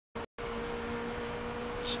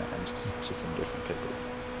Change to some different people.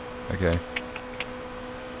 Okay.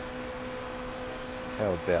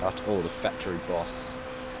 How about the factory boss,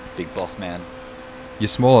 big boss man? You're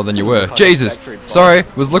smaller than you Doesn't were. look like a Jesus! factory boss. Sorry,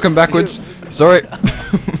 was looking backwards. Sorry.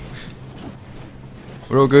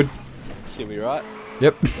 We're all good. Should be right.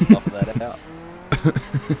 Yep. Knock that out.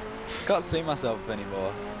 Can't see myself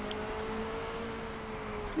anymore.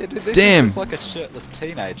 Yeah, dude, this Damn. is just like a shirtless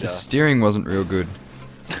teenager. The steering wasn't real good.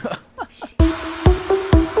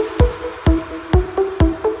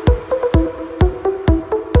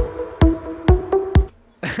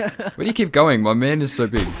 Where do you keep going? My man is so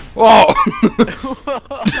big. Whoa!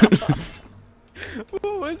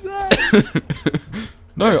 What was that?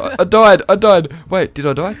 No, I died. I died. Wait, did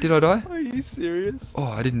I die? Did I die? Are you serious? Oh,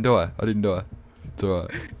 I didn't die. I didn't die. It's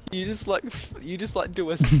alright. You just like do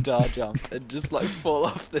a star jump and just like fall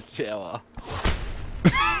off the tower.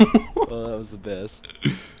 Oh, that was the best.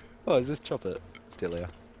 Oh, is this chopper still here?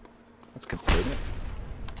 Let's complete it.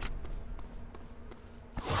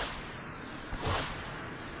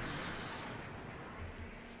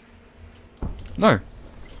 No.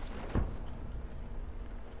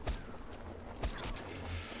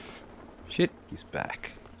 Shit. He's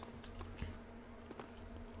back.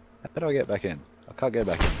 How do I get back in? I can't get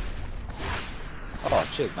back in. Oh,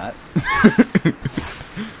 cheers, mate.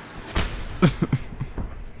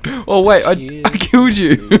 Oh wait, I killed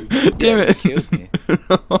you. Damn Yeah, it. you killed me.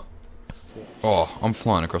 Oh, I'm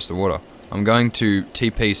flying across the water. I'm going to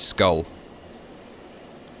TP Skull.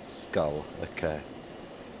 Skull, okay.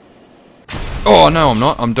 Oh no, I'm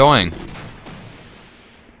not. I'm dying.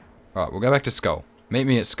 Alright, we'll go back to Skull. Meet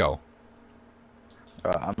me at Skull.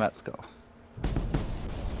 Alright, I'm at Skull.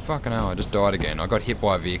 Fucking hell, I just died again. I got hit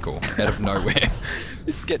by a vehicle out of nowhere.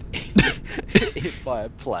 Just get hit by a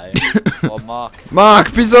plane. Or Mark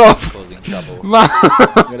Mark, piss off! causing trouble. Mark!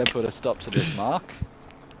 I'm gonna put a stop to this, Mark.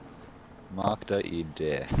 Mark, don't you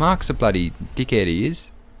dare. Mark's a bloody dickhead, he is.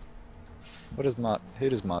 What does Mark? Who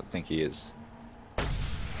does Mark think he is?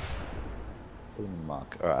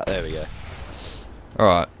 Mark. Alright, there we go.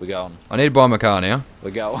 Alright, We're going. I need to buy my car now. We're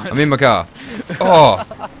going. I'm in my car. Oh!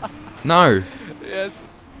 No! Yes.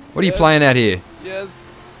 What are you Yes. playing at here? Yes.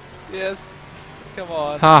 Yes. Come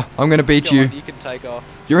on. Ha! I'm gonna beat Come you. on, you can take off.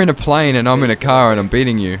 You're in a plane and I'm in a Please car don't. and I'm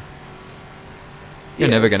beating you. You're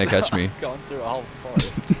never Yes. gonna catch me. Going through a whole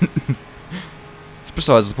forest. It's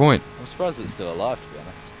besides the point. I'm surprised it's still alive, to be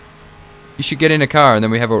honest. You should get in a car and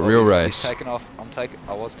then we have a Oh, real he's race. taking off. I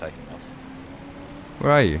was taking off.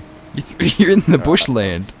 Where are you? You're in the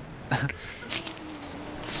bushland. I'm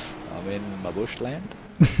in my bushland.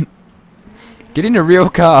 Get in a real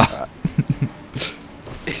car.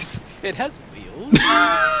 It has wheels.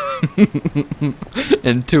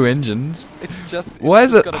 And 2 engines. It's just. Why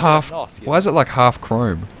is just it got a bit of half? nos, you Why is it like half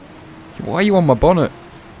chrome? Why are you on my bonnet?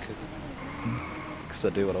 Because I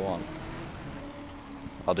do what I want.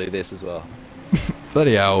 I'll do this as well.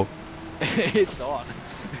 Bloody hell. It's on.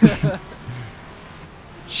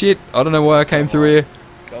 Shit, I don't know why I came through here.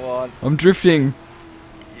 Come on. I'm drifting.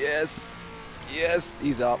 Yes. Yes.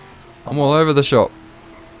 He's up. I'm all over the shop.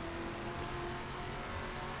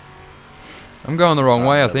 I'm going the wrong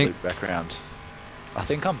way, I Gotta think. loop back around. I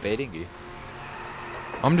think I'm beating you.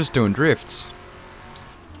 I'm just doing drifts.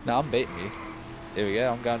 No, I'm beating you. Here we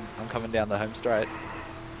go. I'm coming down the home straight.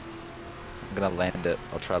 I'm gonna land it.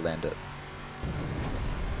 I'll try land it.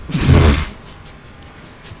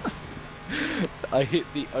 I hit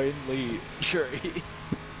the only tree.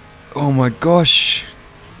 Oh my gosh.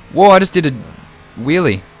 Whoa, I just did a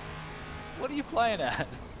wheelie. What are you playing at?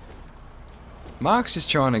 Mark's just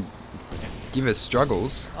trying to give us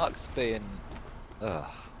struggles. Mark's being. Ugh.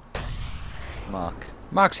 Mark.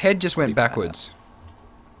 Mark's head just went Big banner. backwards.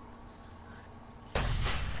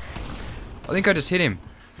 I think I just hit him.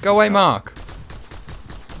 Go away, Mark.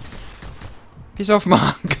 Piss off,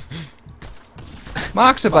 Mark.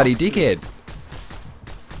 Mark's a bloody dickhead.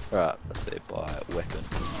 Right, let's see. Buy a weapon.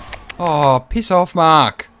 Oh, piss off,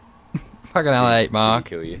 Mark. Fucking hell, I hate Did Mark. he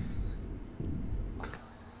kill you?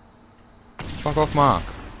 Fuck off, Mark.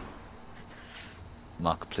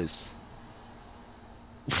 Mark, please.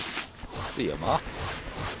 See ya, Mark.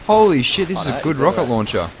 Holy shit, this Oh, is no, a good is that rocket right?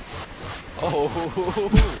 launcher. Oh,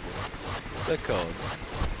 they're called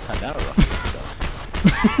banana rocket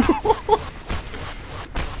stuff.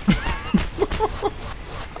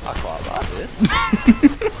 I quite like this.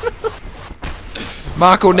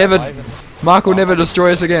 Mark will never, I even- Mark will never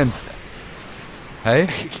destroy us again. Hey?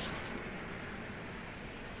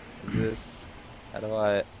 Is this? How do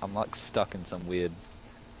I'm like stuck in some weird.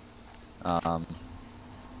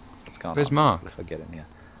 What's going Where's on? Mark? What if I get in here?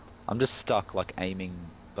 I'm just stuck, like aiming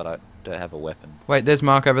but I don't have a weapon. Wait, there's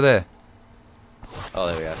Mark over there. Oh,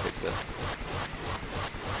 there we go, I fixed it.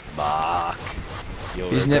 Mark, you'll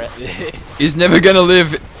He's regret this. He's never gonna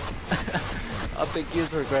live. I think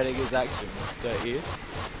he's regretting his actions, don't you?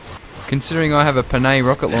 Considering I have a Panay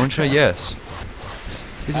rocket launcher, yes.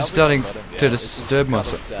 This is starting to disturb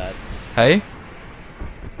myself. Sad. Hey?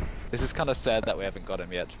 This is kind of sad that we haven't got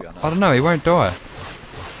him yet, to be honest. I don't know, he won't die.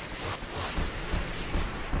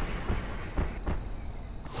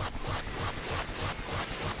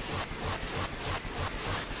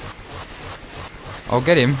 I'll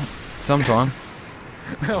get him sometime.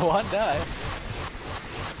 One day.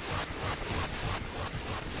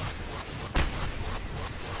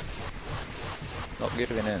 Not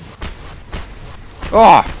giving in.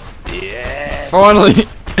 Oh! Yeah. Finally!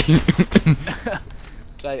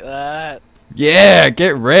 Take that. Yeah,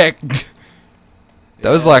 get wrecked! That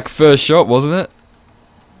was like first shot, wasn't it?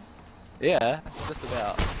 Yeah, just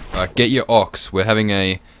about. Alright, get your ox. We're having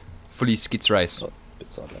a fully skits race. Oh,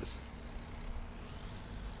 it's sideways.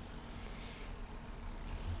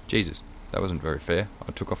 Jesus, that wasn't very fair.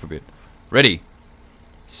 I took off a bit. Ready.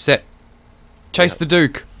 Set. Chase the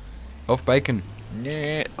Duke. Off bacon.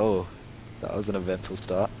 Yeah. Oh, that was an eventful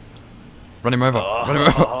start. Run him over. Oh. Run him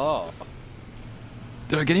over. Oh,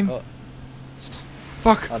 Did I get him? Oh.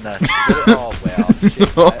 Fuck. oh no. Oh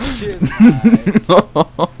wow. Cheers, mate.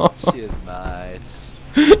 Cheers, mate.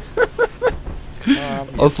 Cheers,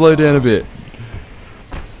 mate. I'll slow down a bit.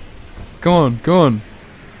 Come on, come on.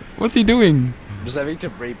 What's he doing? I'm just having to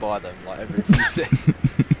rebuy them like every few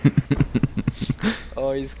seconds.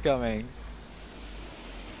 Oh, he's coming.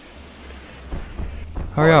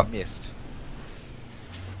 Hurry up. I missed.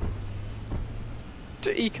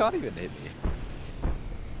 Dude, he can't even hit me.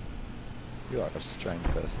 You are a strange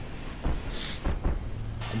person.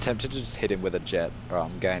 I'm tempted to just hit him with a jet. Or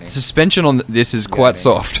I'm gaining. Suspension on this is quite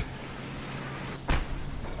soft.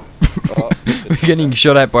 Oh, We're getting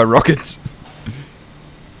shot at by rockets.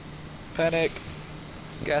 panic.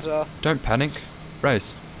 Scatter. Don't panic.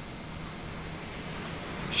 Race.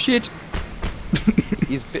 Shit.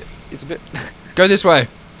 He's a bit. Go this way.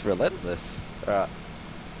 It's relentless. Alright.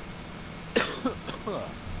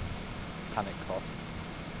 Panic cough.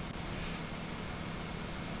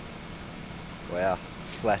 Wow.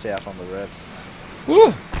 Flat out on the revs.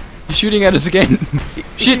 Woo! You're shooting at us again.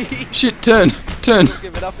 Shit! Shit! Turn! Turn! Don't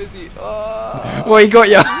give it up, is he? Oh, Oh, he got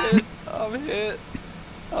ya! I'm hit.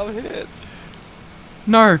 I'm hit.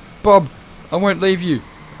 No, Bob. I won't leave you.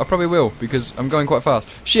 I probably will because I'm going quite fast.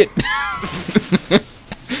 Shit!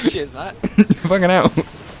 Cheers, mate. Fucking hell!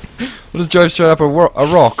 What does Joe straight up a rock? Oh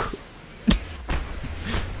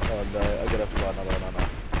no, I'm gonna have to buy another one.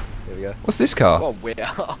 There we go. What's this car? Oh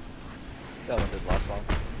wow. That one did last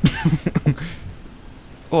long.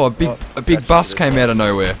 Oh, a big bus came out of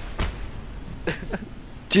nowhere.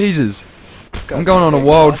 Jesus. I'm going on a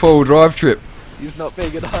wild four-wheel drive trip. He's not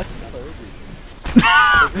being a nice fellow, is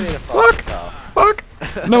he? We need a fast car. Fuck!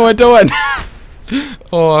 No, I don't.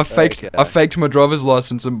 Oh, I faked my driver's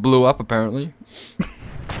license and blew up apparently.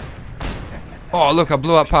 Oh, look, I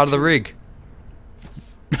blew up part of the rig.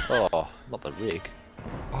 Oh, not the rig.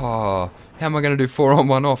 Oh, how am I going to do 4 on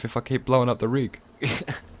 1 off if I keep blowing up the rig?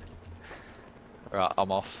 Alright,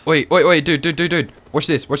 I'm off. Wait, dude. Watch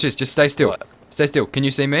this, just stay still. What? Stay still, can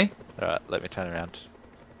you see me? Alright, let me turn around.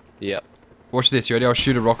 Yep. Watch this, you ready? I'll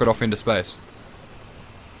shoot a rocket off into space.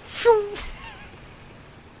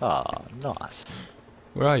 Ah, nice.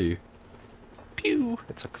 Where are you? Pew!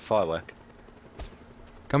 It's like a firework.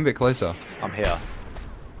 Come a bit closer. I'm here.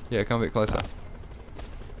 Yeah, come a bit closer.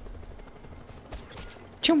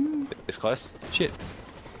 Chum. It's close? Shit.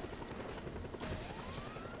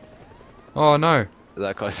 Oh no. Is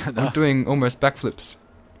that close I'm enough? doing almost backflips.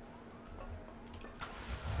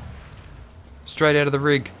 Straight out of the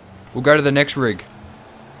rig. We'll go to the next rig.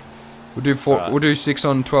 We'll do Right. We'll do 6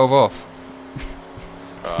 on 12 off.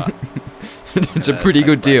 Alright. It's a pretty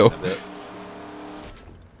good deal.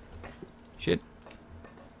 Shit.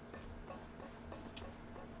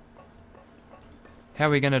 How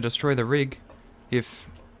are we gonna destroy the rig if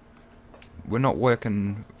we're not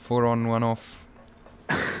working 4 on 1 off?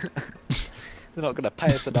 They're not going to pay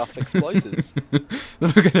us enough explosives. They're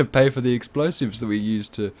not gonna pay for the explosives that we use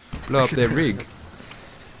to blow up their rig.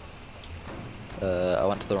 I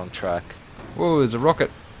went to the wrong track. Whoa, there's a rocket.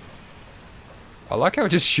 I like how it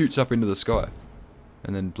just shoots up into the sky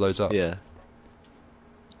and then blows up. Yeah.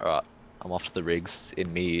 Alright, I'm off to the rigs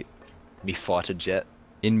in me fighter jet.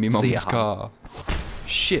 In me See ya, mum's hon. car.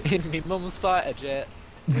 Shit. In me mum's fighter jet.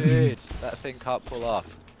 Dude, that thing can't pull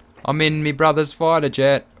off. I'm in me brother's fighter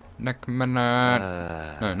jet. Nick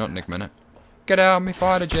Minute. No, not Nick Minute. Get out me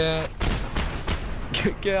fighter jet.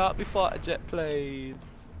 Get out me fighter jet, please.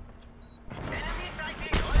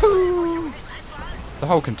 The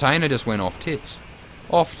whole container just went off tits.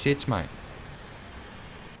 Off tits, mate.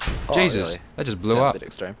 Oh, Jesus, really? that just blew Sounds up. a bit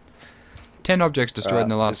extreme. 10 objects destroyed in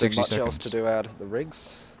the last 60 Is there much else seconds. to do out of the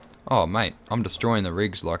rigs? Oh, mate, I'm destroying the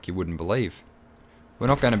rigs like you wouldn't believe. We're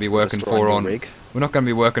not going to be working Destroying four the on. rig? We're not going to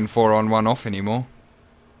be working 4 on 1 off anymore.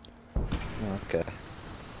 Okay.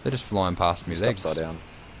 They're just flying past me Just legs. upside down.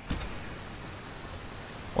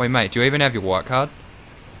 Oi, mate, do you even have your white card?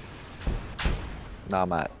 Nah,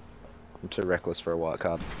 mate. I'm too reckless for a white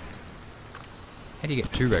card. How do you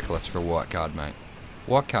get too reckless for a white card, mate?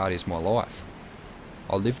 White card is my life.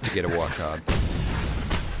 I'll live to get a white card.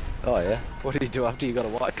 Oh yeah? What do you do after you got a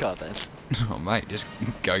white card then? Oh, mate, just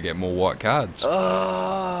go get more white cards.